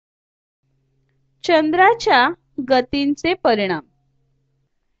चंद्राच्या गतींचे परिणाम.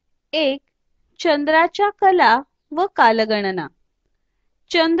 1. चंद्राच्या कला व कालगणना.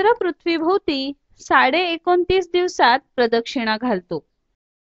 चंद्र पृथ्वीभोवती 29.5 दिवसात प्रदक्षिणा घालतो.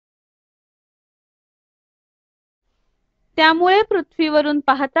 त्यामुळे पृथ्वीवरून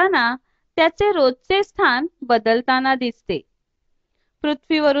पाहताना त्याचे रोजचे स्थान बदलताना दिसते.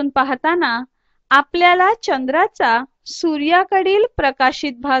 पृथ्वीवरून पाहताना आपल्याला चंद्राचा सूर्याकडील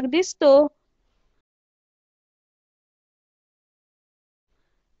प्रकाशित भाग दिसतो.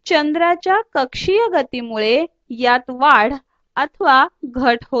 चंद्राच्या कक्षीय गतीमुळे यात वाढ अथवा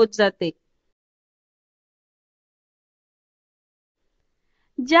घट होत जाते.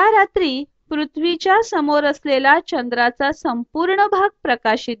 ज्या रात्री पृथ्वीच्या समोर असलेला चंद्राचा संपूर्ण भाग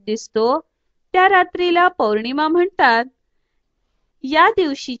प्रकाशित दिसतो त्या रात्रीला पौर्णिमा म्हणतात. या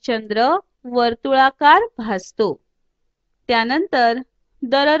दिवशी चंद्र वर्तुळाकार भासतो. त्यानंतर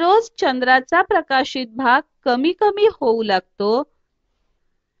दररोज चंद्राचा प्रकाशित भाग कमी कमी होऊ लागतो.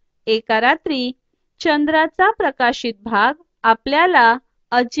 एका रात्री चंद्राचा प्रकाशित भाग आपल्याला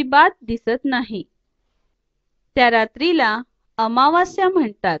अजिबात दिसत नाही. त्या रात्रीला अमावास्या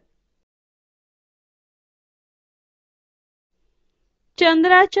म्हणतात.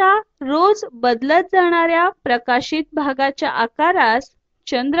 चंद्राच्या रोज बदलत जाणाऱ्या प्रकाशित भागाच्या आकारास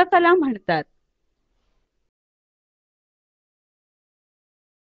चंद्रकला म्हणतात.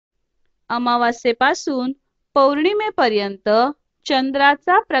 अमावास्येपासून पौर्णिमेपर्यंत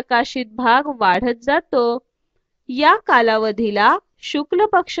चंद्राचा प्रकाशित भाग वाढत जातो. या कालावधीला शुक्ल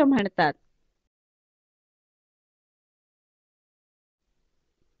पक्ष म्हणतात.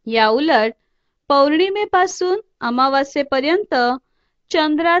 या उलट पौर्णिमेपासून अमावास्येपर्यंत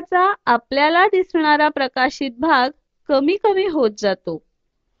चंद्राचा आपल्याला दिसणारा प्रकाशित भाग कमी कमी होत जातो.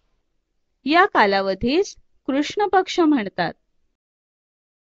 या कालावधीस कृष्ण पक्ष म्हणतात.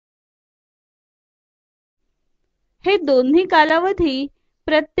 हे दोन्ही कालावधी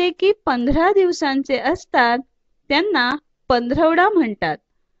प्रत्येकी 15 दिवसांचे असतात. त्यांना पंधरवडा म्हणतात.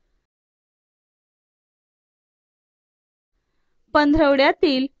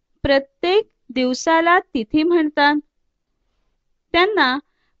 पंधरवड्यातील प्रत्येक दिवसाला तिथी म्हणतात. त्यांना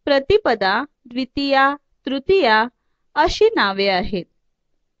प्रतिपदा, द्वितीया, तृतीया अशी नावे आहेत.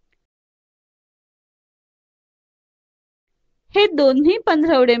 हे दोन्ही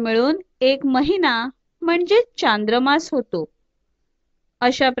पंधरवडे मिळून एक महिना म्हणजे चांद्रमास होतो.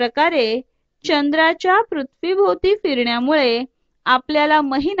 अशा प्रकारे चंद्राच्या पृथ्वीभोवती फिरण्यामुळे आपल्याला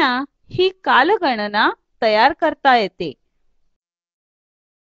महिना ही कालगणना तयार करता येते.